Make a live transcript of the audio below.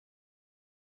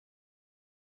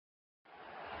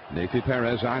Nathy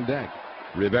Perez on deck.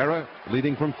 Rivera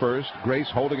leading from first. Grace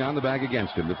holding on the bag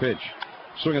against him. The pitch.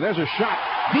 Swinging. There's a shot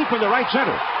deep into right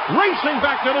center. Racing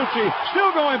back to Lucci.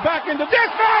 Still going back into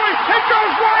this volley. It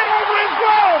goes right over his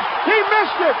glove. He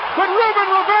missed it. But Ruben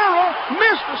Rivera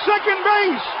missed second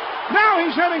base. Now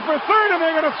he's heading for third, and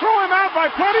they're going to throw him out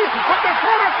by plenty. But the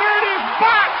throw to third is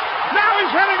boxed. Now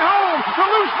he's heading home. The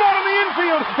loose ball in the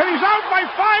infield, and he's out by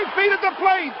 5 feet at the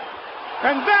plate.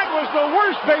 And that was the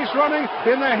worst base running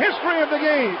in the history of the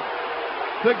game.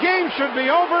 The game should be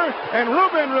over, and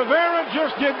Ruben Rivera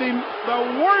just did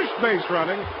the worst base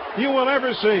running you will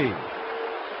ever see.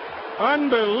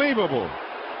 Unbelievable.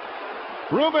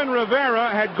 Ruben Rivera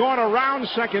had gone around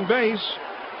second base,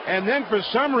 and then for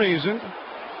some reason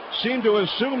seemed to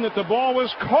assume that the ball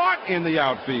was caught in the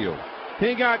outfield.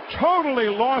 He got totally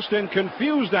lost and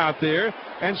confused out there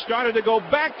and started to go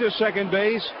back to second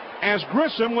base as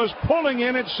Grissom was pulling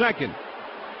in at second.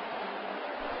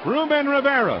 Ruben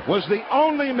Rivera was the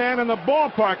only man in the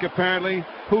ballpark, apparently,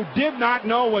 who did not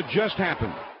know what just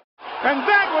happened. And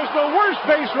that was the worst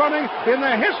base running in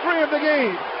the history of the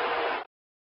game.